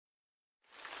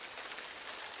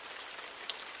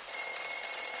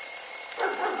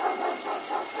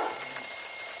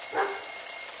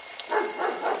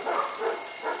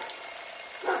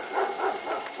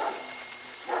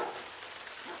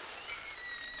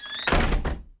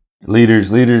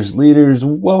Leaders,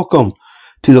 welcome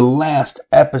to the last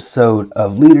episode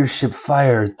of Leadership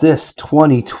Fire this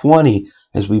 2020.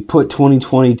 As we put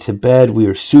 2020 to bed, we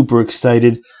are super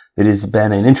excited. It has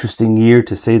been an interesting year,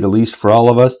 to say the least, for all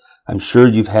of us. I'm sure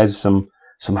you've had some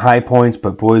high points,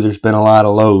 but boy, there's been a lot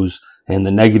of lows, and the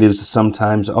negatives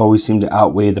sometimes always seem to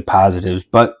outweigh the positives.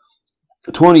 But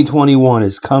 2021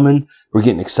 is coming. We're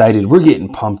getting excited. We're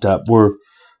getting pumped up.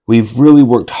 We've really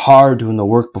worked hard doing the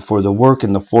work before the work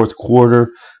in the fourth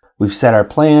quarter. We've set our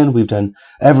plan. We've done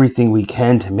everything we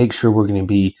can to make sure we're going to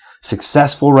be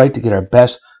successful, right? To get our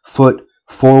best foot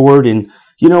forward. And,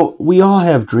 we all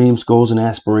have dreams, goals, and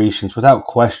aspirations without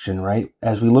question, right?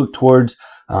 As we look towards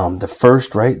the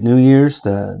first, right? New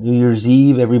Year's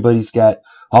Eve, everybody's got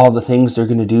all the things they're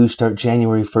going to do start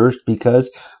January 1st because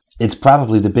it's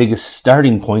probably the biggest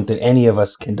starting point that any of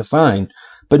us can define.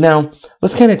 But now,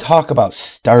 let's kind of talk about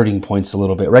starting points a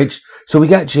little bit, right? So we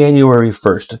got January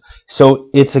 1st. So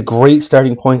it's a great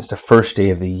starting point. It's the first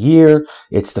day of the year.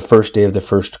 It's the first day of the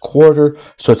first quarter.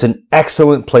 So it's an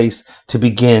excellent place to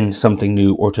begin something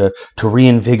new or to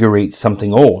reinvigorate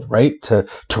something old, right? To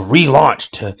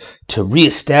relaunch, to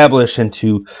reestablish and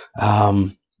to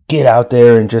get out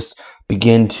there and just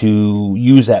begin to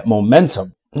use that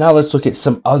momentum. Now let's look at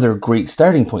some other great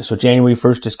starting points. So January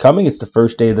 1st is coming. It's the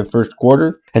first day of the first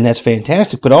quarter, and that's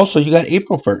fantastic. But also you got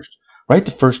April 1st, right?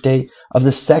 The first day of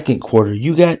the second quarter.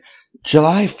 You got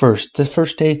July 1st, the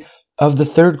first day of the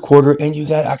third quarter, and you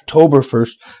got October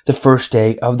 1st, the first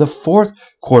day of the fourth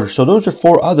quarter. So those are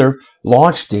 4 other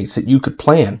launch dates that you could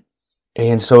plan.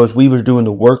 And so as we were doing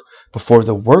the work before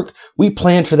the work, we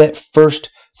planned for that first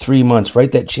 3 months,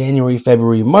 right? That January,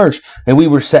 February, March, and we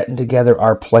were setting together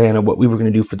our plan of what we were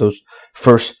going to do for those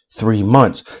first 3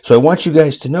 months. So I want you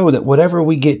guys to know that whatever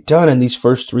we get done in these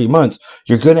first 3 months,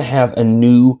 you're going to have a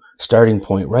new starting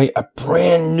point, right? A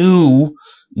brand new,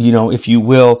 if you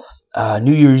will,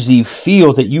 New Year's Eve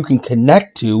feel that you can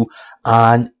connect to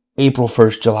on April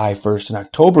 1st, July 1st, and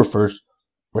October 1st,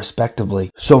 respectively.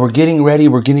 So we're getting ready.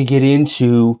 We're going to get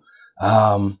into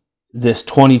this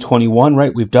 2021,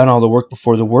 right? We've done all the work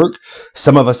before the work.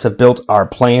 Some of us have built our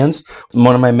plans.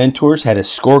 One of my mentors had a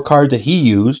scorecard that he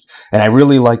used, and I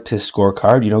really liked his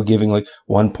scorecard, giving like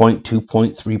 1 point, 2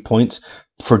 point, 3 points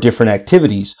for different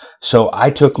activities. So I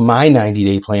took my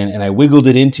 90-day plan and I wiggled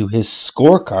it into his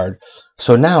scorecard.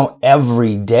 So now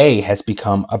every day has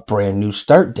become a brand new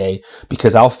start day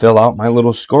because I'll fill out my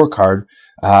little scorecard.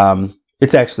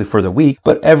 It's actually for the week,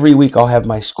 but every week I'll have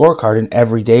my scorecard and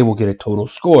every day we'll get a total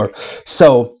score.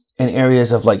 So in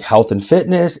areas of like health and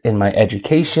fitness, in my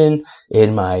education,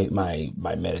 in my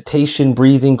meditation,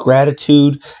 breathing,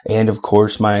 gratitude, and of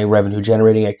course my revenue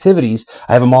generating activities,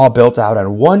 I have them all built out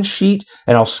on one sheet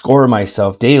and I'll score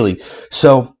myself daily.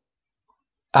 So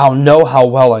I'll know how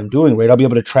well I'm doing, right? I'll be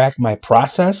able to track my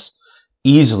process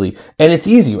easily. And it's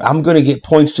easy. I'm going to get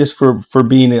points just for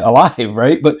being alive,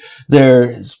 right? But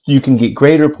you can get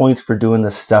greater points for doing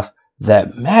the stuff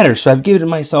that matters. So I've given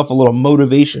myself a little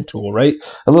motivation tool, right?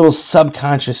 A little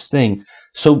subconscious thing.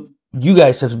 So you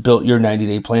guys have built your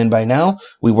 90-day plan by now.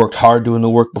 We worked hard doing the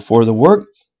work before the work.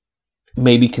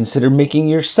 Maybe consider making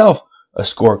yourself a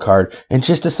scorecard and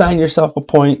just assign yourself a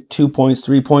point, 2 points,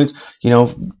 3 points,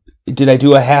 Did I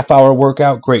do a half-hour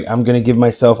workout? Great. I'm going to give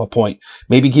myself a point.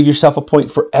 Maybe give yourself a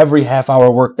point for every half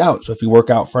hour worked out. So if you work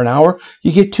out for an hour,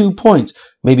 you get 2 points.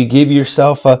 Maybe give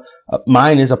yourself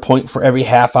mine is a point for every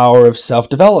half hour of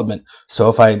self-development. So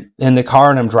if I'm in the car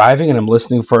and I'm driving and I'm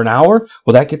listening for an hour,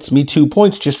 well, that gets me 2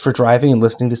 points just for driving and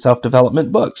listening to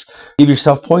self-development books. Give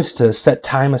yourself points to set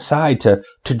time aside to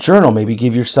journal. Maybe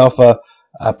give yourself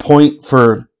a point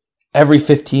for every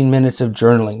 15 minutes of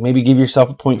journaling. Maybe give yourself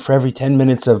a point for every 10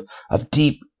 minutes of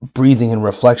deep breathing and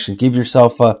reflection. Give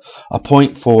yourself a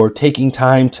point for taking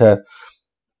time to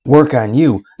work on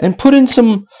you and put in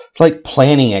some like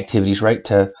planning activities, right?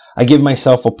 I give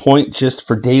myself a point just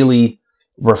for daily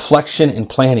reflection and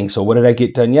planning. So what did I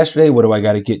get done yesterday? What do I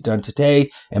got to get done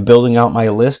today? And building out my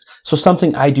list. So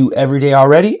something I do every day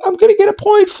already, I'm going to get a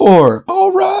point for.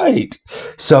 All right.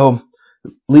 So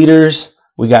leaders,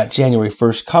 we got January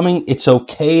 1st coming. It's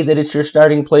okay that it's your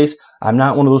starting place. I'm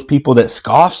not one of those people that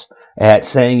scoffs at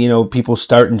saying, people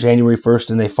start in January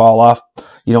 1st and they fall off,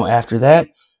 after that.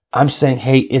 I'm saying,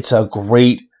 hey, it's a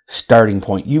great starting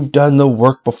point. You've done the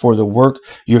work before the work.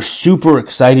 You're super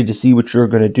excited to see what you're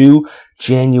going to do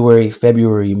January,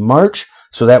 February, March.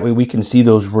 So that way we can see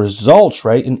those results,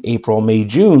 right, in April, May,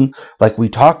 June, like we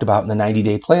talked about in the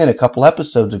 90-day plan a couple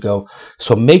episodes ago.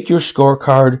 So make your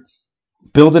scorecard.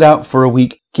 Build it out for a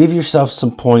week. Give yourself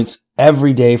some points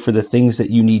every day for the things that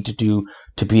you need to do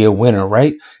to be a winner,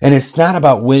 right? And it's not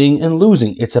about winning and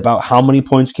losing. It's about how many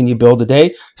points can you build a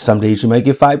day. Some days you might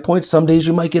get 5 points. Some days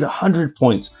you might get 100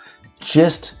 points.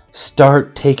 Just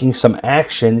start taking some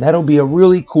action. That'll be a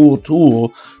really cool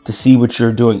tool to see what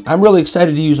you're doing. I'm really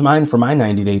excited to use mine for my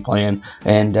 90-day plan,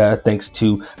 and thanks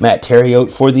to Matt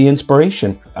Terriot for the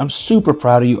inspiration. I'm super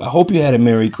proud of you. I hope you had a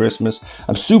Merry Christmas.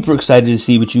 I'm super excited to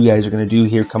see what you guys are going to do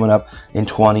here coming up in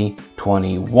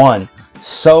 2021.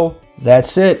 So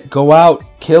that's it. Go out,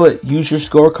 kill it. Use your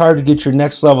scorecard to get your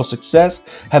next level success.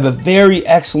 Have a very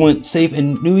excellent, safe,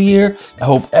 and new year. I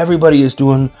hope everybody is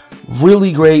doing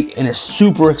really great and is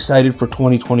super excited for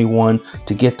 2021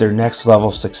 to get their next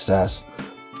level success.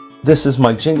 This is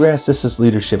Mike Gingrass. This is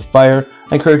Leadership Fire.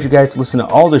 I encourage you guys to listen to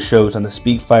all the shows on the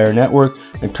Speak Fire Network: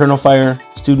 Internal Fire,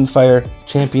 Student Fire,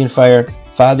 Champion Fire,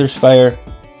 Father's Fire,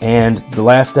 and the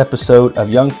last episode of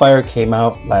Young Fire came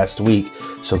out last week.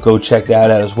 So go check that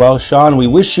out as well. Sean, we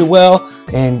wish you well,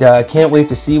 and can't wait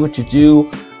to see what you do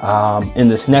in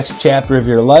this next chapter of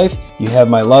your life. You have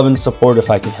my love and support. If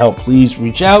I can help, please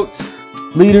reach out.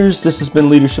 Leaders, this has been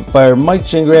Leadership Fire. Mike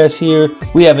Gingrass here.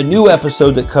 We have a new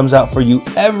episode that comes out for you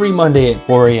every Monday at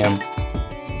 4 a.m.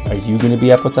 Are you going to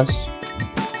be up with us?